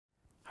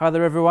Hi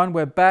there everyone,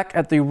 we're back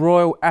at the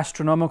Royal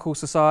Astronomical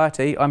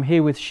Society. I'm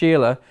here with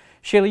Sheila.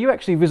 Sheila, you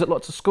actually visit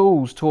lots of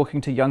schools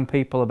talking to young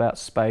people about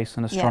space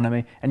and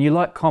astronomy, and you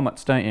like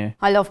comets, don't you?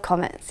 I love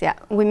comets, yeah.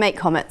 We make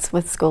comets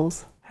with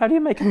schools. How do you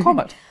make a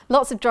comet?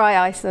 Lots of dry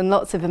ice and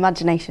lots of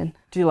imagination.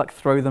 Do you like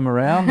throw them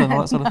around and all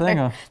that sort of thing?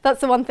 Or?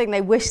 That's the one thing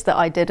they wish that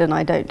I did and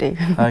I don't do.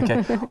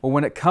 Okay, well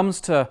when it comes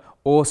to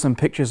awesome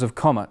pictures of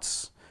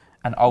comets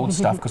and old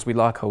stuff, because we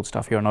like old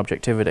stuff here on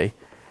Objectivity,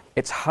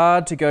 it's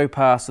hard to go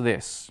past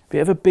this. If you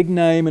have a big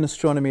name in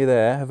astronomy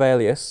there,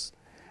 Hevelius,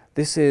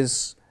 this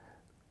is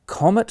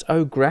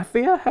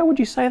Cometographia? How would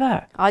you say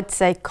that? I'd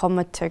say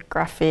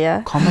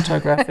Cometographia.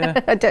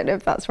 Cometographia? I don't know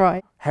if that's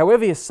right.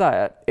 However you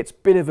say it, it's a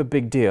bit of a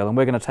big deal, and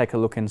we're going to take a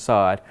look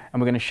inside and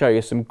we're going to show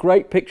you some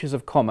great pictures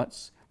of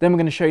comets, then we're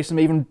going to show you some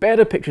even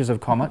better pictures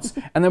of comets,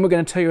 and then we're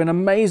going to tell you an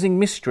amazing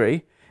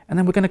mystery, and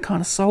then we're going to kind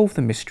of solve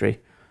the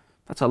mystery.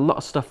 That's a lot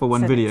of stuff for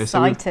one video,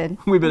 exciting.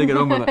 So we better get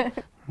on with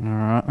it.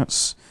 Alright,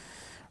 let's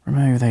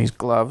remove these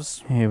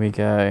gloves. Here we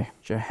go.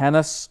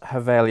 Johannes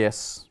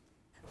Hevelius.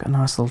 Got a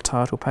nice little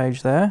title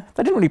page there.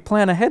 They didn't really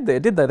plan ahead there,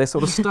 did they? They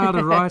sort of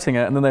started writing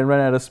it and then they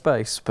ran out of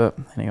space. But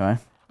anyway.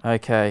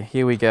 Okay,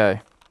 here we go.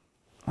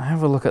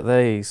 Have a look at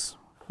these.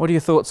 What are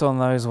your thoughts on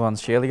those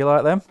ones, Sheila? You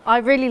like them? I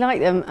really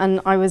like them,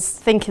 and I was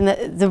thinking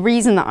that the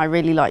reason that I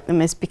really like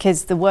them is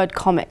because the word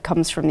comet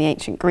comes from the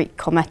ancient Greek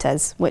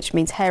kometes, which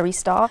means hairy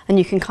star, and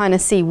you can kind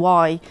of see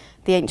why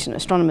the ancient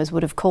astronomers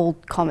would have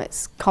called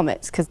comets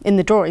comets, because in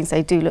the drawings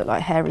they do look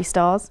like hairy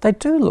stars. They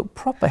do look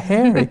proper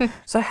hairy.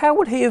 So how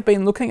would he have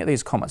been looking at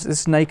these comets? Is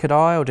this naked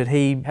eye, or did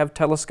he have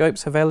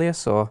telescopes,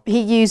 Hevelius? Or?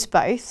 He used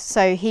both.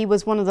 So he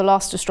was one of the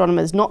last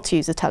astronomers not to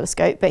use a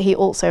telescope, but he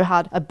also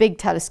had a big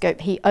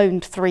telescope. He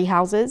owned 3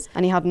 houses,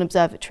 and he had an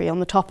observatory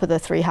on the top of the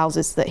 3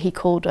 houses that he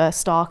called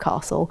Star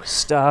Castle.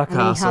 Star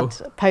Castle. And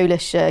he had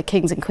Polish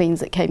kings and queens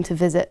that came to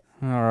visit.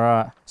 All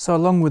right. So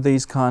along with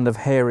these kind of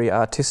hairy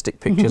artistic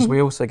pictures,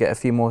 we also get a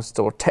few more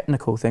sort of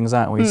technical things,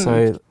 aren't we?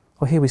 So,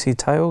 well, here we see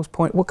tails.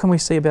 What can we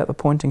see about the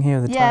pointing here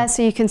of the tail? Yeah,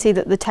 so you can see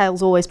that the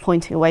tail's always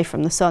pointing away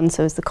from the sun,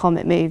 so as the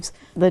comet moves,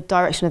 the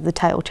direction of the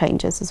tail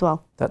changes as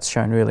well. That's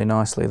shown really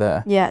nicely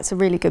there. Yeah, it's a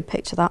really good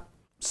picture, that.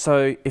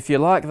 So if you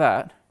like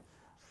that,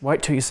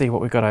 wait till you see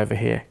what we've got over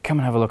here. Come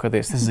and have a look at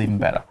this. This is even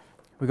better.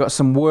 We've got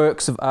some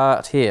works of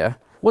art here.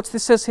 What's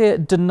this says here?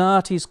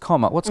 Donati's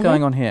comet. What's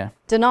going on here?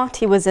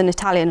 Donati was an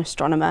Italian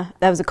astronomer.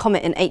 There was a comet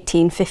in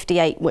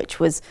 1858 which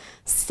was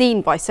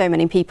seen by so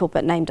many people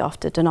but named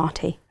after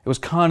Donati. It was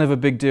kind of a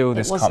big deal,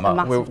 this comet. A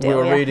massive deal,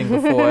 we were reading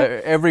before.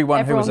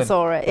 Everyone who was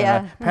saw it,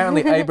 yeah.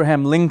 Apparently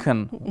Abraham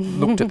Lincoln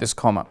looked at this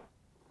comet.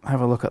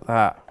 Have a look at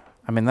that.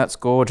 I mean, that's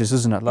gorgeous,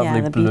 isn't it?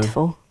 Lovely blue.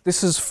 Beautiful.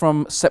 This is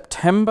from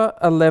September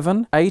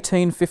 11,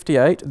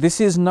 1858.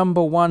 This is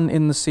number 1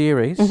 in the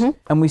series.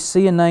 And we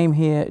see a name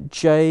here,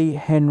 J.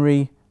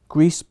 Henry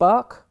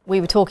Griesbach.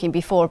 We were talking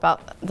before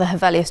about the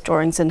Hevelius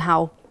drawings and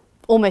how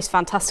almost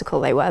fantastical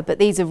they were, but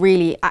these are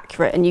really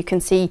accurate, and you can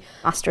see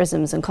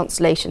asterisms and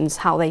constellations,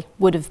 how they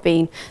would have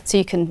been. So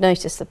you can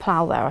notice the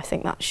plough there. I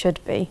think that should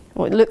be,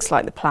 well, it looks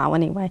like the plough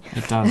anyway.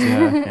 It does,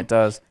 yeah, it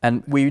does.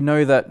 And we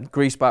know that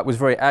Griesbach was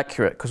very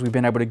accurate because we've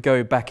been able to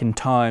go back in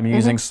time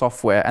using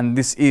software, and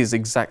this is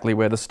exactly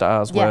where the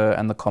stars were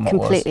and the comet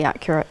was. Completely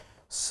accurate.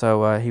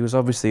 So he was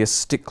obviously a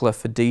stickler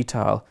for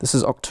detail. This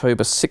is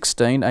October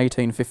 16,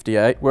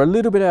 1858. We're a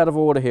little bit out of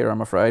order here,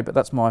 I'm afraid, but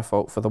that's my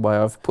fault for the way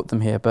I've put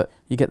them here, but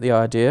you get the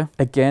idea.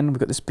 Again, we've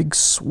got this big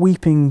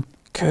sweeping,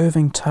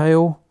 curving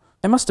tail.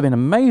 It must have been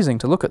amazing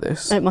to look at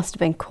this. It must have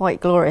been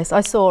quite glorious.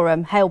 I saw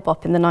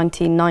Hale-Bopp in the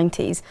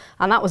 1990s,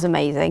 and that was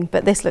amazing,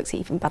 but this looks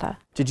even better.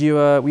 Did you,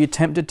 were you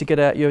tempted to get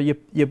out your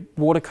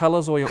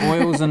watercolours or your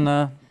oils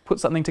and put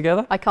something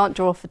together? I can't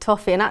draw for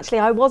toffee, and actually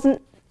I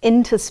wasn't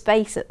into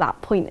space at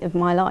that point of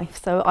my life,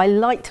 so I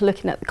liked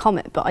looking at the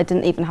comet, but I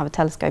didn't even have a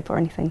telescope or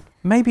anything.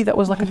 Maybe that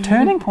was like a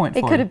turning point for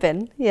you. It could have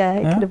been, yeah,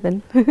 it could have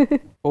been.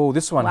 Oh,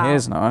 this one here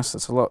is nice.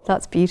 That's a lot.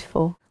 That's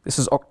beautiful. This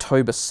is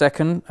October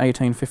 2nd,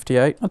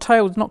 1858. The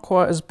tail's not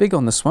quite as big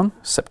on this one.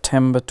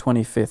 September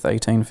 25th,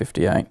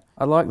 1858.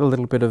 I like the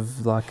little bit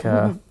of like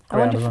I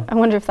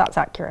wonder if that's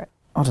accurate.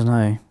 I don't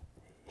know.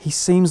 He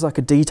seems like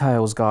a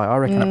details guy. I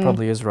reckon it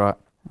probably is right.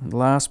 And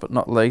last but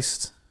not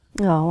least.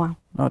 Oh, wow.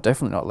 No,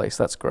 definitely not least.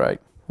 That's great.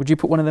 Would you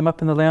put one of them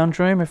up in the lounge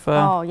room? If?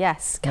 Oh,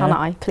 yes. Can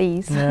I,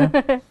 please?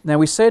 Yeah. Now,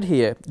 we said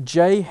here,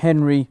 J.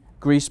 Henry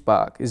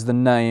Griesbach is the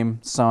name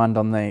signed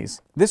on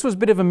these. This was a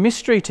bit of a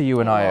mystery to you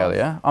and I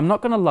earlier. I'm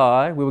not going to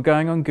lie. We were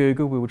going on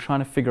Google. We were trying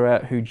to figure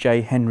out who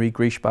J. Henry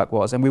Griesbach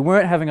was, and we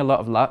weren't having a lot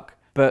of luck.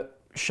 But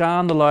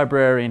Sean, the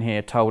librarian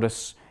here, told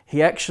us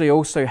he actually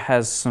also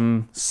has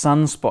some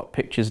sunspot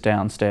pictures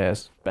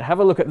downstairs. But have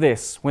a look at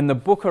this. When the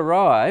book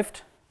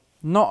arrived,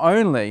 not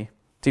only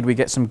did we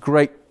get some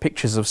great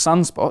pictures of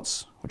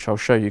sunspots, which I'll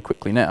show you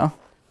quickly now.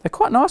 They're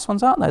quite nice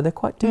ones, aren't they? They're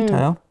quite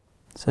detailed.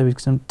 So we've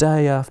done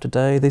day after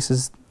day. This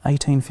is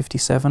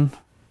 1857.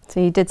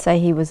 So you did say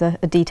he was a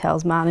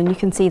details man, and you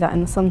can see that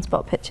in the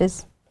sunspot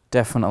pictures.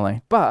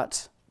 Definitely.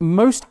 But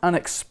most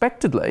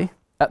unexpectedly,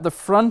 at the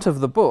front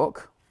of the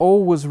book,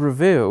 all was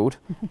revealed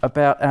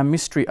about our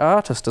mystery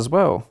artist as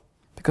well.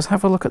 Because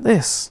have a look at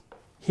this.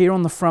 Here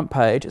on the front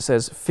page it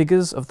says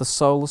figures of the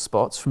solar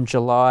spots from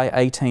July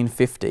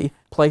 1850,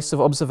 place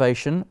of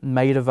observation,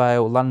 Maida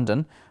Vale,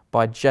 London,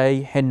 by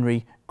J.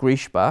 Henry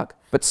Griesbach.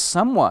 But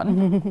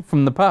someone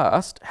from the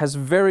past has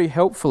very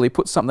helpfully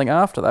put something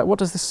after that. What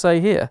does this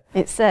say here?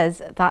 It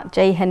says that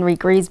J. Henry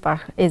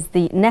Griesbach is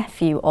the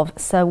nephew of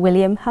Sir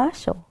William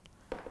Herschel.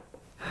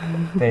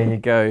 There you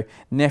go.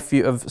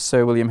 Nephew of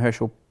Sir William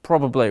Herschel.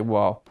 Probably,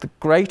 well, the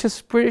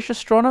greatest British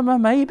astronomer,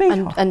 maybe?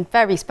 And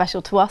very special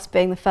to us,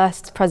 being the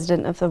first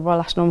president of the Royal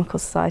Astronomical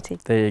Society.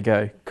 There you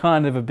go.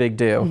 Kind of a big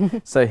deal.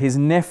 So his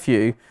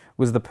nephew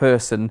was the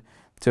person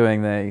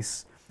doing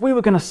these. We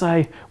were going to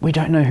say, we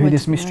don't know who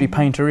this mystery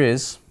painter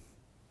is,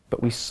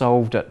 but we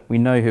solved it. We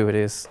know who it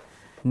is.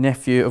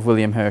 Nephew of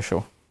William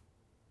Herschel.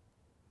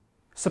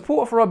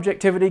 Support for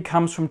Objectivity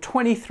comes from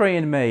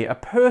 23andMe, a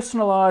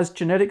personalised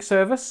genetic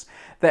service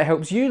that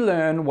helps you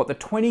learn what the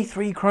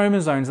 23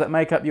 chromosomes that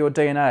make up your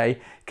DNA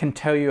can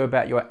tell you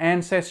about your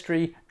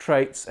ancestry,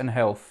 traits and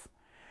health.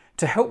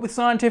 To help with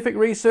scientific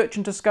research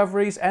and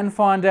discoveries and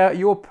find out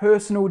your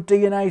personal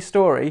DNA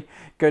story,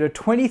 go to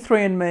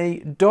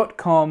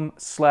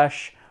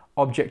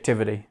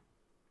 23andme.com/objectivity.